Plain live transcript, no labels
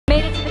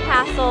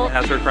castle.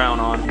 Has her crown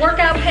on.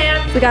 Workout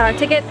pants. We got our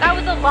tickets. That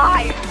was a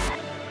lie.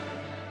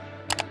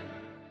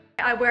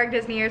 I'm wearing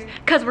Disney ears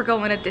because we're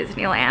going to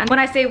Disneyland. When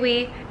I say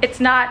we, it's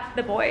not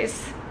the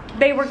boys.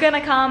 They were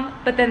gonna come,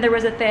 but then there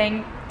was a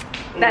thing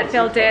that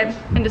Phil did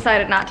and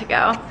decided not to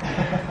go.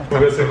 I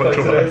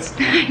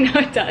know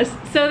it does.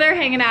 So they're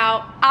hanging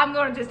out. I'm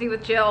going to Disney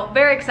with Jill.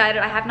 Very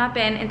excited. I have not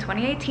been in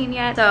 2018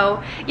 yet.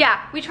 So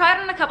yeah, we tried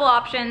on a couple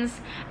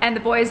options and the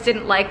boys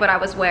didn't like what I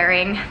was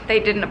wearing. They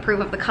didn't approve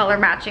of the color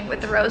matching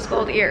with the rose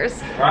gold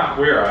ears.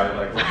 Queer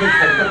Eye,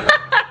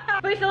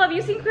 like. Wait, Phil, have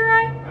you seen Queer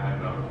Eye? I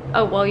know.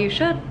 Oh, well, you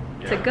should.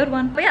 It's a good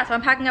one. But yeah, so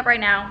I'm packing up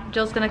right now.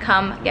 Jill's gonna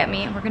come get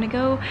me and we're gonna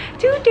go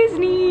to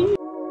Disney.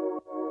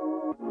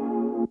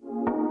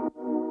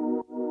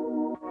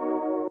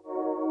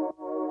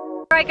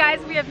 All right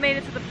guys, we have made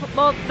it to the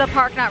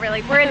park, not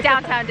really. We're in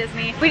downtown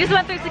Disney. We just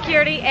went through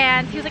security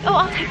and he was like, oh,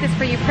 I'll take this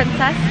for you,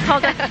 princess.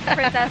 Called us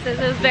princesses,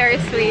 it was very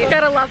sweet.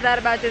 Gotta love that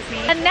about Disney.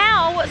 And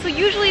now, so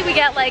usually we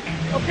get like,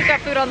 we'll pick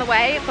up food on the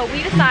way, but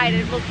we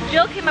decided, well,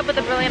 Jill came up with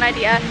a brilliant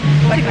idea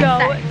to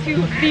go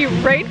to the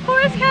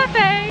Rainforest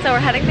Cafe. So we're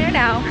heading there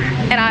now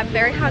and I'm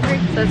very hungry,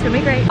 so it's gonna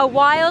be great. A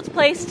wild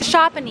place to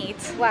shop and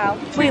eat. Wow.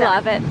 We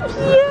love it.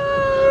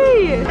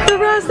 Yay! The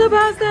rasta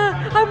pasta,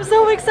 I'm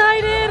so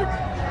excited.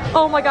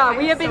 Oh my god,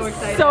 we have been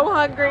so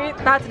hungry.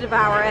 About to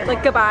devour it.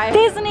 Like, goodbye.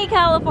 Disney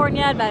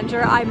California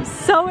Adventure. I'm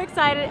so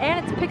excited.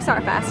 And it's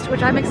Pixar Fest,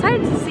 which I'm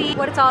excited to see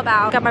what it's all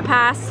about. Got my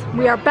pass.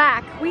 We are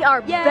back. We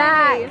are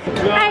back.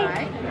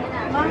 Hi.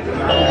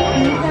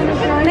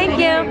 Thank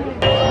you.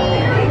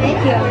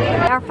 Thank you.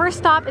 Our first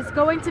stop is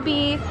going to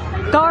be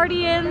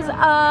Guardians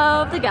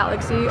of the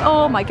Galaxy.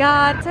 Oh my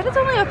god. It said it's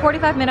only a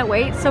 45-minute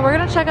wait, so we're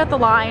gonna check out the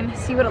line,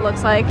 see what it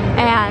looks like,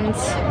 and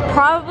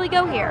probably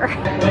go here. Oh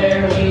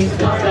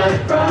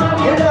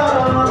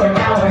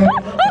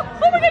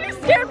my god, you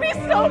scared me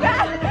so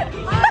bad!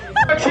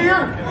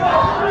 Cheer!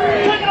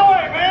 Take it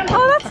away, man!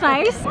 Oh, that's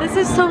nice. This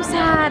is so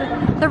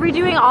sad. They're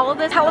redoing all of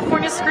this.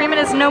 California Screamin'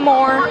 is no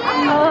more.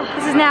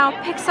 This is now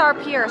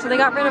Pixar Pier, so they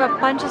got rid of a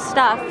bunch of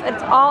stuff.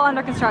 It's all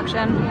under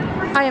construction.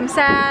 I am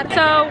sad.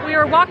 So we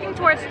were walking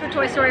towards the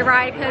Toy Story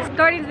ride because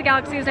Guardians of the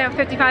Galaxy is now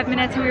 55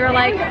 minutes and we were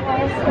like,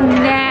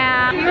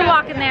 nah. We were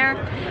walking there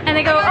and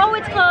they go, oh,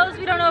 it's closed.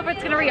 We don't know if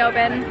it's gonna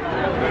reopen.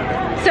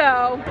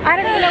 So I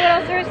don't even know what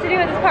else there is to do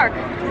at this park.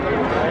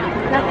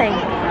 Nothing.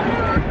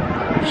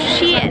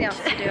 Shit.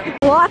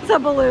 Lots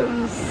of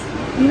balloons.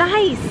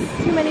 Nice.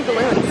 Too many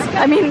balloons.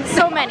 I mean,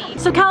 so many.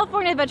 So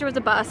California Adventure was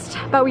a bust,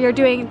 but we are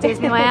doing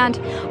Disneyland,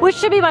 which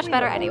should be much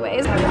better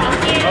anyways.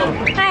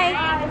 Hi.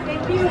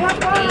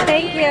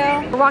 Thank you.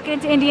 We're walking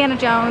into Indiana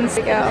Jones.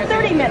 Here we go.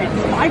 30 minutes,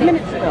 5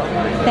 minutes ago.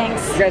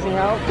 Thanks. You guys need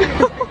help?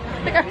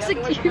 Like, I was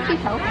like, do you need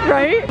help?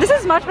 Right? This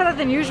is much better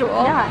than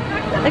usual. Yeah.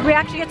 Like, we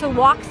actually get to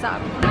walk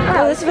some.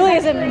 Oh, this really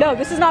isn't, no,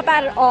 this is not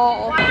bad at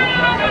all.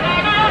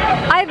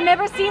 I've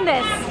never seen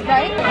this.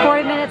 Right?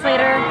 40 minutes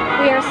later,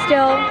 we are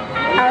still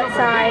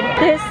outside.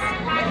 This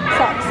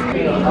sucks.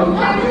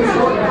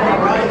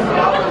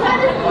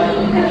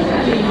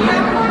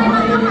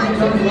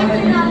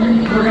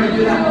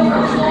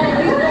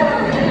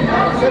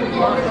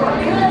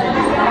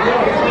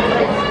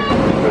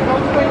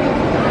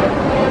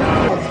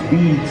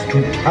 Leads to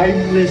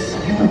timeless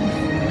youth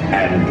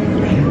and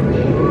beauty.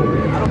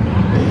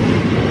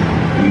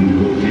 You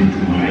look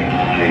into my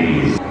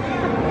eyes.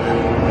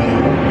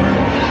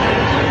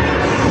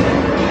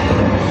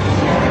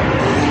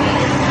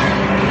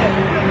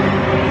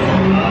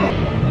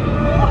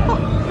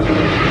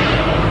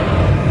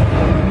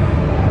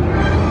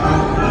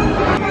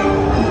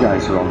 You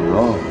guys are on your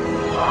own.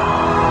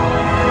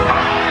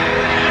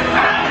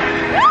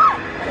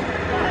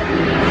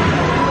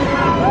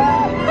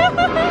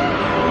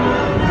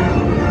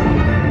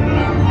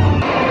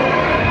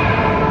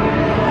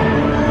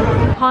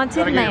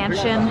 Haunted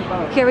Mansion.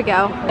 Here we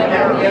go.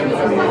 There's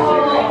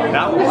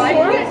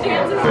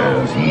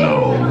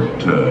no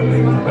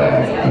turning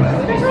back.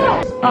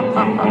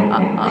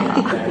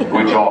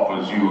 Which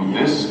offers you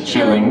this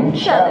chilling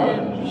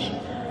challenge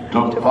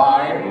to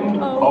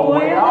find a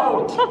way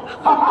out.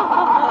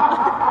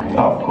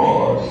 Of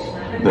course,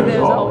 there's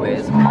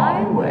always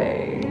my way.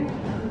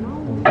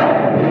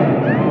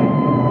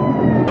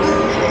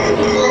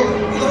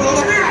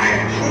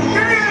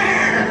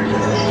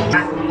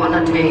 On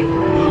a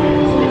table.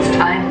 It's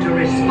time to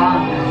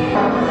respond.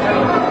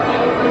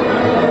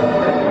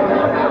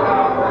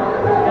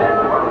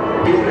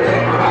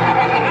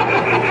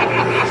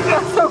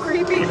 That's so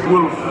creepy.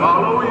 Will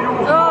follow you.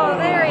 Oh,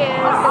 there he is.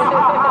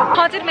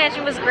 Haunted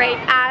Mansion was great,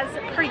 as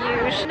per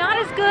usual. Not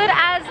as good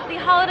as the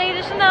Holiday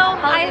Edition though,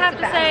 I have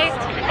to say.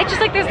 It's just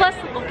like there's less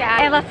to look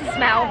at and less to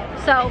smell,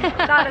 so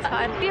not as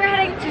fun. We are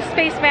heading to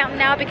Space Mountain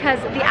now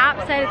because the app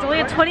said it's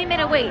only a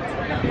 20-minute wait,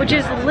 which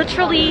is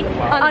literally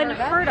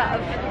unheard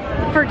of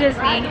for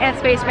Disney and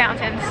Space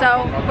Mountain.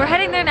 So we're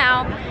heading there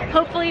now.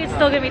 Hopefully it's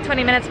still gonna be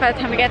 20 minutes by the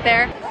time we get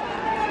there.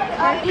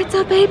 It's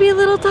a baby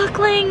little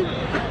duckling.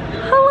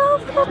 Hello,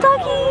 little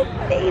ducky.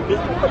 Baby.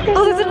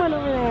 Oh, there's one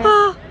over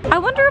there. I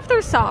wonder if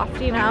they're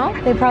soft, you know?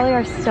 They probably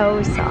are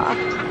so soft.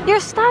 You're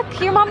stuck.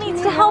 Your mom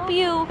needs to help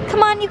you.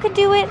 Come on, you can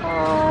do it.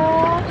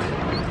 Oh,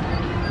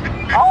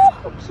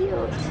 how cute.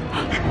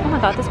 Oh my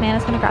god, this man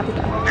is gonna grab the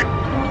dog.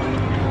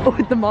 Oh,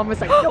 the mom was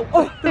like, no.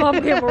 Oh, The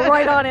mom came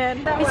right on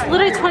in. It's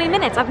literally 20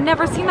 minutes. I've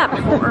never seen that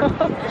before.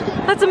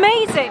 That's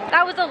amazing.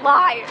 That was a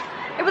lie.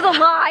 It was a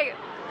lie.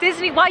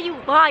 Disney, why you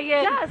lying?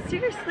 yeah,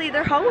 seriously,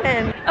 they're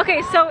hoeing.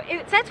 Okay, so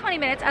it said 20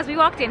 minutes as we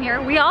walked in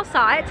here. We all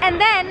saw it. And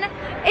then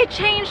it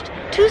changed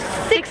to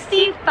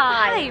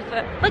 65.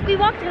 Like we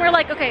walked in, we were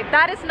like, okay,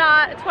 that is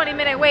not a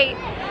 20-minute wait.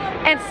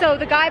 And so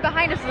the guy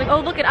behind us was like,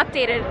 oh, look, it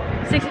updated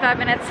 65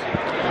 minutes.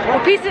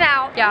 We're peacing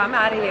out. Yeah, I'm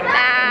out of here.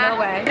 No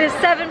way. It is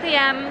 7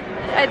 p.m.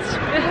 It's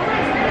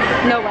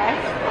No way.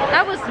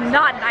 That was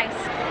not nice.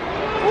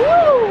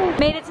 Woo!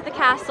 Made it to the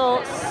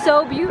castle,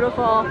 so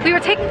beautiful. We were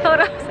taking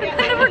photos, and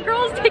there were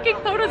girls taking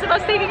photos of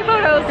us taking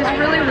photos. It's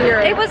really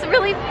weird. It was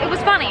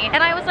funny.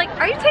 And I was like,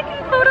 are you taking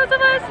photos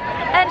of us?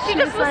 And she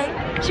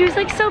was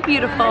like, so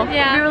beautiful.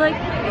 Yeah. We were like,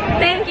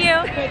 thank you.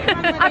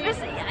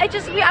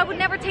 I would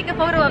never take a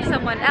photo of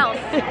someone else.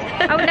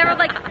 I would never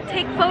like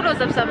take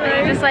photos of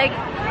something. Just like,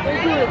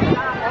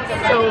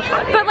 So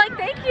funny. but like,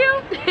 thank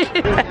you.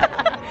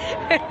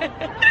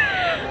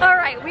 All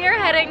right, we are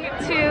heading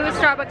to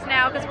Starbucks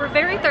now because we're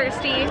very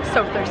thirsty.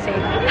 So thirsty.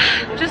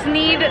 Just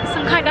need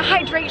some kind of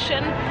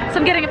hydration. So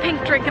I'm getting a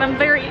pink drink and I'm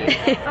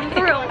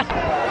thrilled.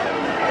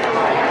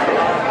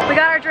 We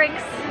got our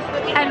drinks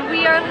and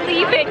we are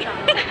leaving. 2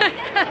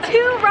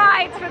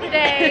 rides for the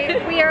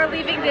day. We are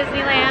leaving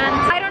Disneyland.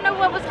 I don't know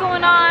what was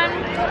going on,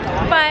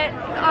 but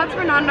The odds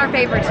were not in our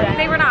favor today.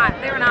 they were not.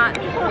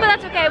 But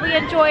that's okay. We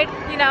enjoyed,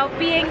 you know,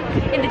 being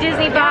in the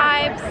Disney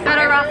vibes. Got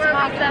our rasa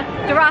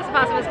pasta. The rasa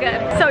pasta was good.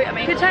 So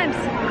yummy. Good times.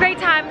 Great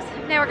times.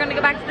 Now we're gonna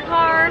go back to the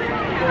car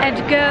and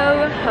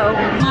go home.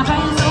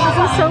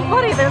 This is so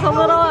funny. There's a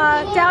little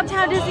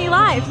downtown Disney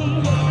live.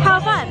 How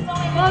fun.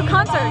 A little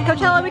concert.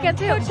 Coachella weekend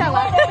too.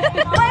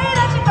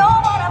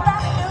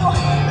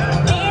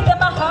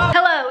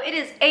 Hello, it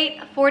is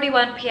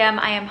 8:41 p.m.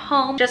 I am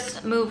home.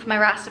 Just moved my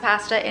rasta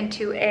pasta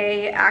into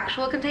a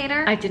actual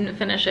container. I didn't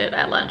finish it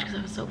at lunch because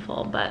I was so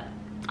full, but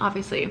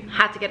obviously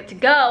had to get it to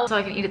go so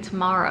I can eat it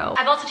tomorrow.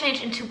 I've also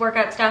changed into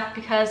workout stuff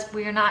because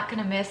we are not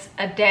gonna miss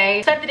a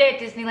day. Spent the day at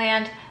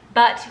Disneyland,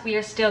 but we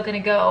are still gonna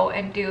go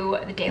and do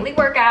the daily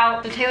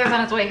workout. So Taylor's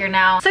on his way here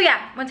now. So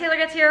yeah, when Taylor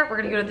gets here, we're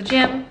gonna go to the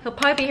gym. He'll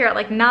probably be here at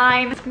like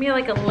 9. It's gonna be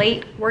like a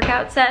late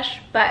workout sesh,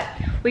 but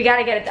we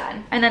gotta get it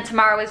done. And then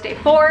tomorrow is day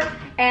 4,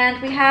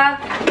 and we have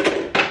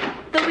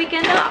the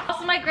weekend off.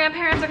 Also, my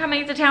grandparents are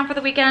coming to town for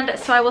the weekend,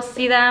 so I will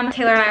see them.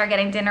 Taylor and I are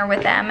getting dinner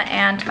with them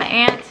and my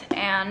aunt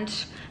and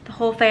the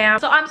whole fam.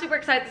 So I'm super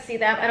excited to see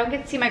them. I don't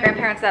get to see my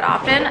grandparents that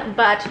often,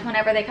 but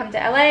whenever they come to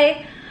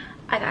LA,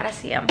 I gotta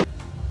see them.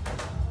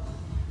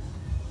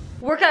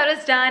 Workout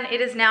is done. It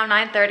is now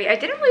 9:30. I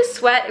didn't really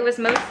sweat. It was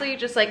mostly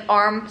just like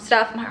arm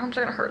stuff. My arms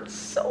are gonna hurt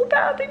so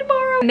badly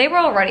tomorrow. And they were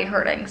already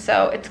hurting,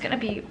 so it's gonna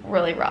be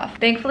really rough.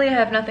 Thankfully, I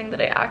have nothing that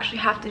I actually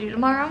have to do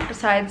tomorrow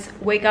besides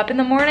wake up in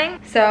the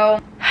morning.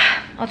 So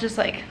I'll just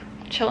like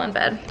chill in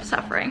bed,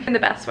 suffering in the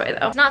best way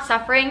though. It's not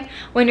suffering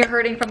when you're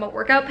hurting from a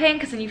workout pain,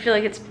 because then you feel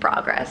like it's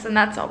progress, and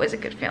that's always a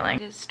good feeling.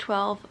 It is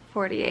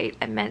 12:48.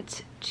 I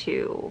meant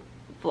to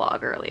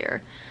vlog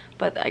earlier,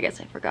 but I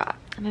guess I forgot.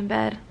 I'm in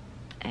bed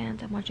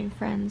and I'm watching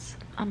Friends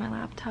on my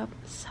laptop.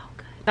 So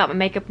good. Got my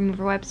makeup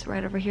remover wipes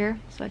right over here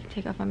so I can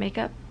take off my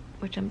makeup,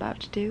 which I'm about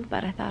to do,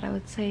 but I thought I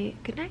would say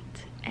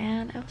goodnight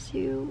and I'll see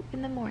you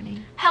in the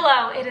morning.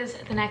 Hello, it is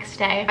the next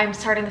day. I'm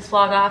starting this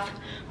vlog off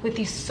with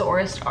the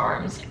sorest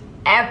arms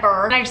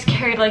ever. And I just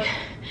carried like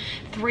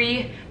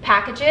 3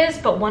 packages,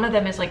 but one of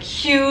them is like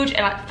huge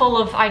and full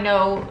of, I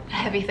know,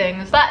 heavy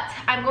things. But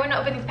I'm going to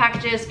open these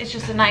packages. It's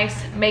just a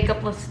nice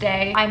makeupless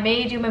day. I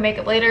may do my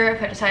makeup later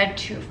if I decide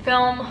to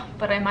film,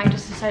 but I might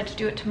just decide to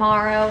do it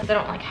tomorrow because I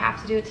don't like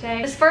have to do it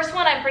today. This first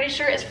one I'm pretty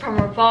sure is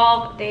from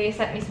Revolve. They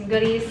sent me some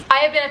goodies. I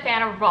have been a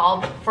fan of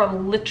Revolve for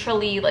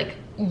literally like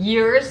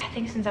years. I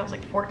think since I was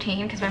like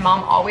 14, because my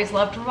mom always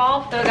loved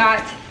Revolve. So I got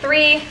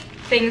 3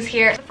 things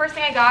here. The first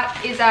thing I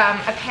got is a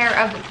pair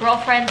of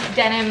Girlfriend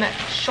denim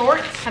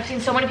shorts. I've seen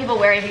so many people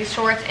wearing these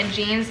shorts and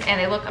jeans and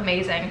they look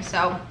amazing,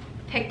 so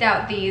picked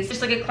out these.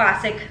 Just like a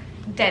classic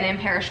denim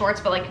pair of shorts,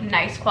 but like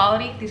nice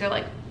quality. These are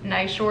like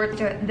nice shorts.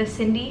 They're the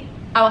Cindy.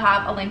 I will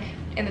have a link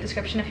in the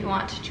description if you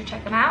want to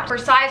check them out. For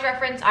size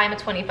reference, I'm a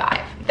 25.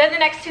 Then the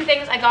next 2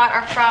 things I got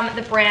are from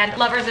the brand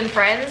Lovers and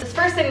Friends. This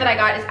first thing that I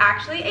got is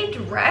actually a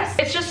dress.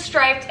 It's just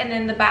striped and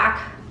then the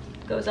back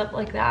goes up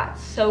like that.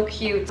 So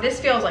cute.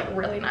 This feels like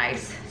really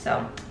nice,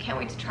 so can't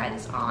wait to try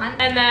this on.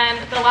 And then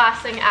the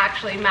last thing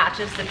actually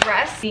matches the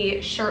dress,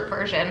 the shirt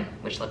version,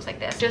 which looks like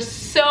this.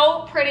 Just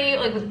so pretty,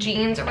 like with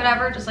jeans or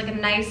whatever, just like a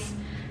nice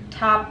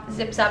top,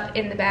 zips up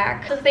in the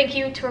back. So thank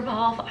you to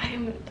Revolve,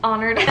 I'm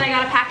honored. And I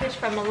got a package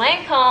from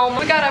Lancome.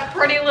 We got a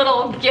pretty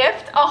little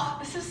gift. Oh,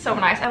 this is so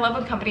nice. I love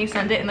when companies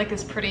send it in like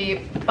this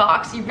pretty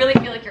box. You really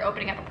feel like you're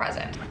opening up a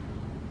present.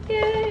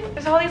 Yay.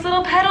 There's all these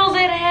little petals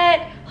in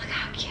it. Look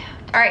how cute.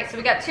 All right, so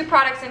we got 2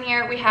 products in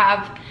here. We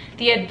have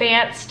the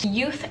Advanced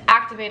Youth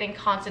Activating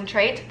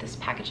Concentrate. This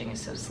packaging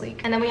is so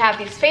sleek. And then we have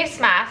these face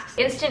masks,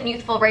 Instant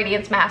Youthful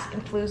Radiance Mask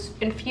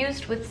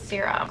infused with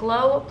serum.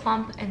 Glow,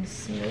 plump, and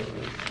smooth.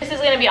 This is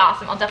gonna be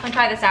awesome. I'll definitely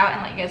try this out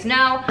and let you guys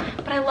know.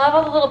 But I love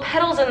all the little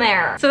petals in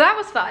there. So that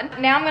was fun.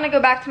 Now I'm gonna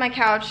go back to my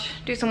couch,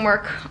 do some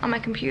work on my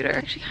computer. It's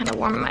actually kind of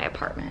warm in my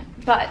apartment.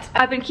 But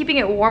I've been keeping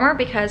it warmer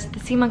because the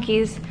sea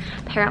monkeys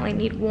apparently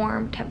need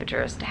warm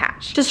temperatures to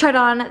hatch. Just tried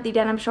on the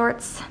denim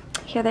shorts.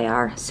 Here they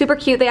are, super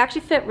cute. They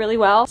actually fit really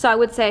well. So I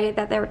would say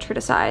that they were true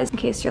to size in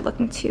case you're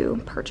looking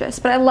to purchase.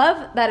 But I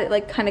love that it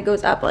like kind of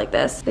goes up like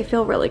this. They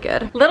feel really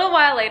good. A little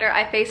while later,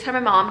 I FaceTime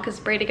my mom because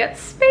Brady got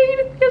spayed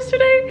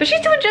yesterday. But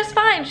she's doing just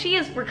fine. She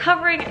is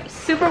recovering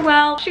super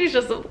well. She's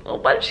just a little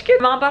munchkin.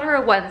 Mom bought her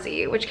a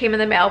onesie, which came in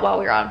the mail while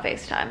we were on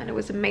FaceTime, and it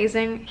was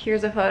amazing.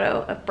 Here's a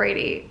photo of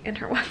Brady in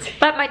her onesie.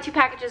 But my 2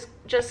 packages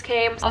just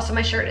came. Also,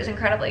 my shirt is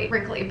incredibly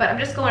wrinkly, but I'm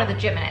just going to the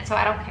gym in it, so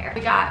I don't care.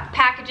 We got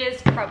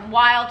packages from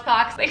Wild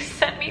Fox. They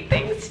sent me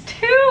things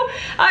too.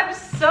 I'm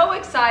so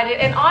excited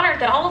and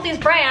honored that all of these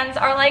brands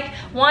are like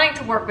wanting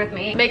to work with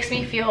me. It makes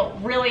me feel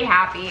really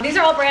happy. These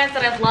are all brands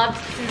that I've loved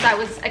since I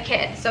was a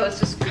kid, so it's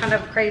just kind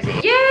of crazy.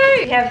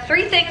 Yay! We have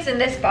 3 things in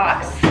this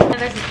box, and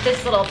there's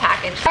this little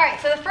package. All right,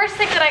 so the first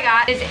thing that I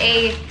got is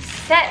a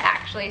set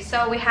actually.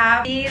 So we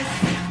have these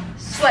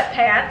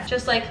sweatpants,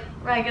 just like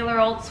regular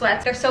old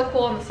sweats. They're so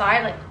cool on the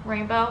side, like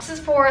rainbow. This is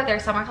for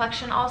their summer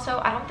collection also.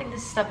 I don't think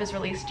this stuff is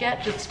released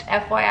yet, just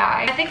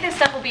FYI. I think this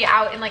stuff will be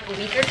out in like a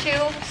week or 2,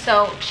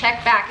 so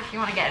check back if you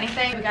want to get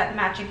anything. We got the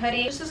matching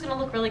hoodie. This is gonna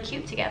look really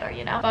cute together,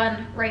 you know?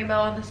 Fun rainbow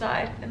on the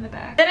side and the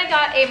back. Then I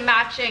got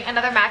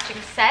another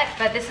matching set,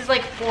 but this is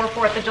like for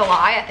 4th of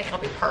July. I think it'll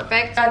be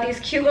perfect. Got these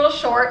cute little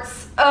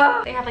shorts.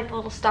 They have like the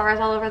little stars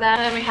all over them.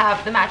 And then we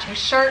have the matching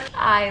shirt.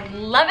 I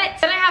love it.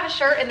 Then I have a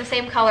shirt in the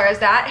same color as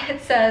that.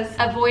 It says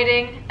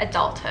Avoiding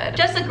Adulthood.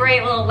 Just a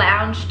great little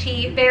lounge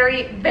tee.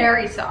 Very,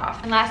 very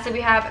soft. And lastly,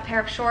 we have a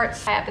pair of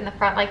shorts tie up in the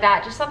front like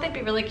that. Just something to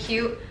be really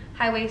cute,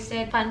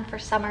 high-waisted, fun for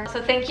summer.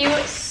 So thank you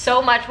so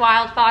much,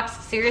 Wild Fox.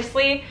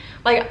 Seriously.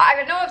 Like,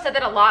 I know I've said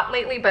that a lot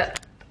lately,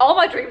 but all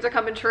my dreams are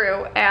coming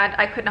true and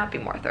I could not be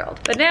more thrilled.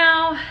 But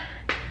now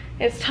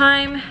it's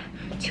time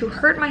to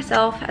hurt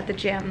myself at the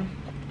gym.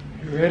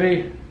 You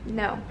ready?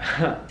 No.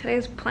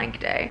 Today's plank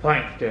day.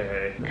 Plank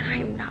day. And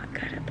I'm not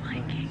good at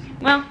planking.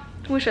 Well,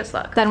 wish us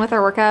luck. Done with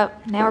our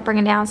workout. Now we're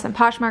bringing down some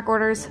Poshmark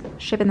orders,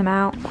 shipping them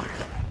out.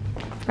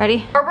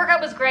 Ready? Our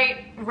workout was great,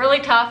 really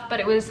tough,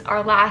 but it was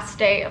our last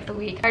day of the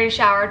week. I already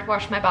showered,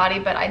 washed my body,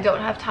 but I don't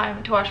have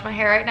time to wash my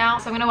hair right now.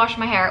 So I'm gonna wash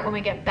my hair when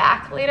we get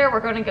back later. We're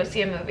gonna go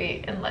see a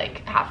movie in like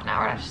half an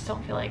hour and I just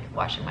don't feel like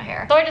washing my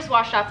hair. So I just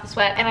washed off the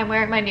sweat and I'm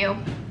wearing my new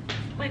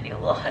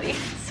little hoodie.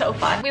 So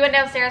fun. We went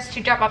downstairs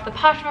to drop off the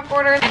Poshmark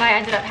orders and I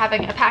ended up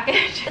having a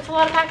package. It's a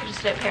lot of packages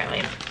today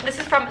apparently. This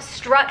is from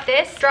Strut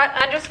This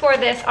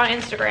on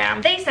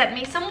Instagram. They sent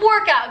me some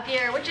workout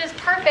gear, which is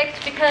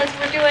perfect because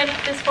we're doing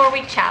this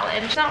 4-week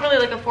challenge. It's not really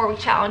like a 4-week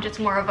challenge, it's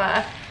more of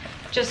a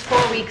just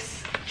 4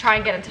 weeks try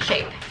and get into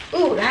shape.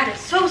 Ooh, that is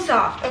so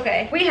soft.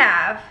 Okay, we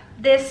have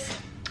this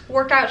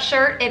workout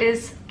shirt. It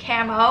is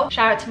camo.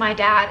 Shout out to my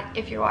dad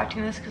if you're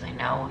watching this because I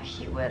know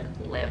he would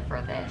live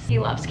for this. He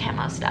loves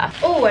camo stuff.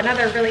 Oh,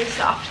 another really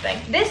soft thing.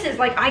 This is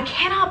like, I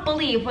cannot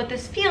believe what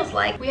this feels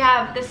like. We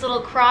have this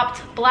little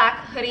cropped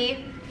black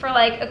hoodie for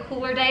like a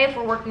cooler day if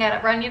we're working out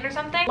at Runyon or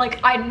something.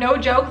 Like, no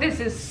joke, this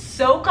is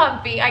so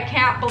comfy. I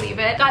can't believe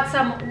it. Got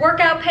some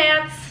workout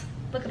pants.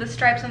 Look at the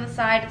stripes on the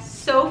side,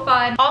 so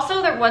fun.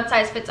 Also, they're one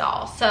size fits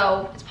all,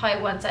 so it's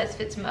probably one size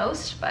fits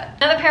most, but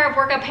another pair of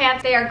workout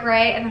pants. They are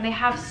gray, and then they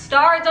have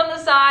stars on the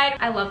side.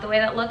 I love the way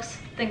that looks.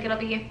 Think it'll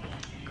be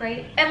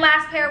great. And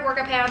last pair of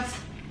workout pants,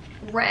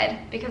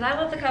 red, because I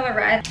love the color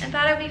red and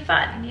thought it'd be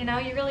fun. You know,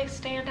 you really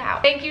stand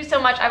out. Thank you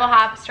so much. I will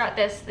have Strut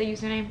This, the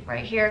username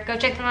right here. Go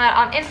check them out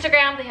on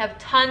Instagram. They have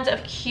tons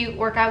of cute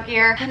workout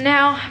gear. And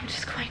now I'm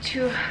just going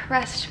to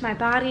rest my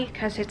body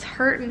because it's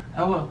hurting.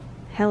 Hello.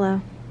 Hello.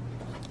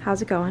 How's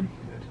it going?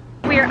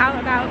 We are out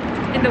and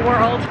about in the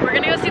world. We're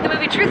gonna go see the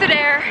movie Truth or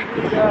Dare.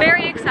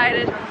 Very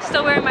excited.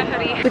 Still wearing my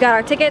hoodie. We got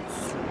our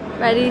tickets,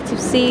 ready to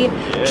see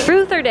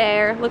Truth or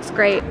Dare. Looks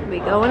great. We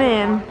going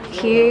in.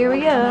 Here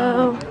we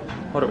go.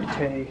 What do we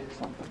take?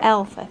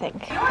 Elf, I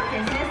think.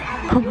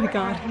 Oh my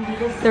god,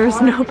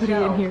 there's nobody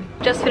in here.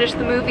 Just finished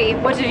the movie.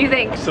 What did you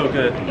think? So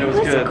good. It was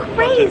good.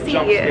 Crazy.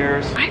 Jump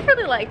scares. I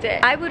really liked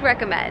it. I would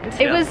recommend.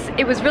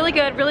 It was really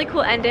good, really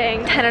cool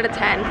ending. 10 out of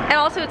 10. And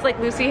also it's like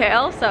Lucy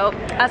Hale, so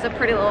as a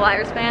Pretty Little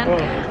Liars fan,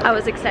 I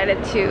was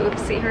excited to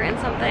see her in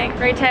something.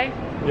 Right, Tay?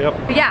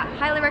 Yep. But yeah,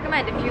 highly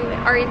recommend if you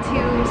are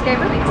into scary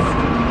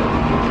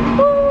movies.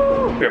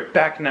 Woo! We're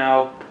back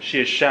now. She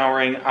is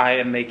showering. I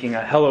am making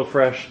a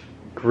HelloFresh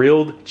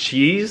grilled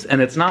cheese,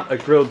 and it's not a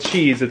grilled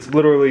cheese, it's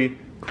literally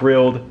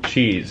grilled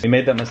cheese. We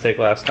made that mistake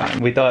last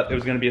time. We thought it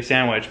was gonna be a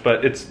sandwich,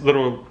 but it's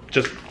literally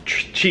just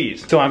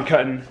cheese. So I'm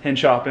cutting and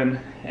chopping,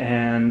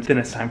 and then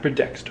it's time for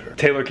Dexter.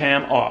 Taylor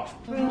cam off.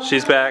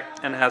 She's back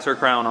and has her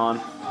crown on.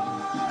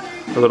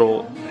 Her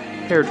little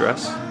hair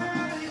dress.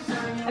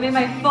 I I made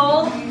my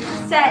full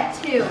set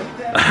too.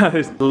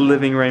 There's the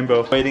living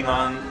rainbow. Waiting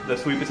on the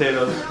sweet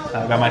potatoes.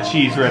 I got my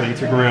cheese ready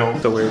to grill.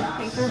 So weird.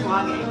 Thanks for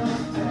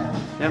vlogging.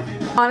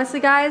 Yep. Honestly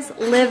guys,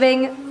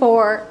 living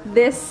for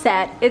this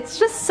set. It's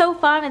just so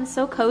fun and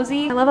so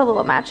cozy. I love a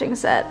little matching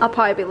set. I'll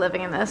probably be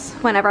living in this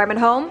whenever I'm at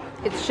home.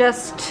 It's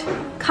just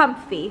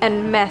comfy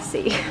and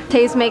messy.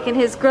 Tay's making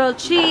his grilled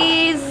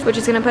cheese, which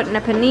is gonna put in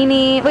a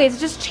panini. Wait, is it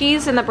just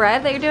cheese in the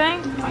bread that you're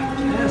doing?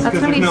 Yes, That's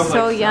gonna be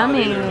so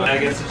yummy. I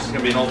guess it's just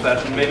gonna be an old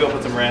fashioned. Maybe I'll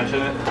put some ranch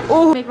in it.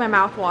 Oh, make my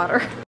mouth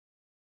water.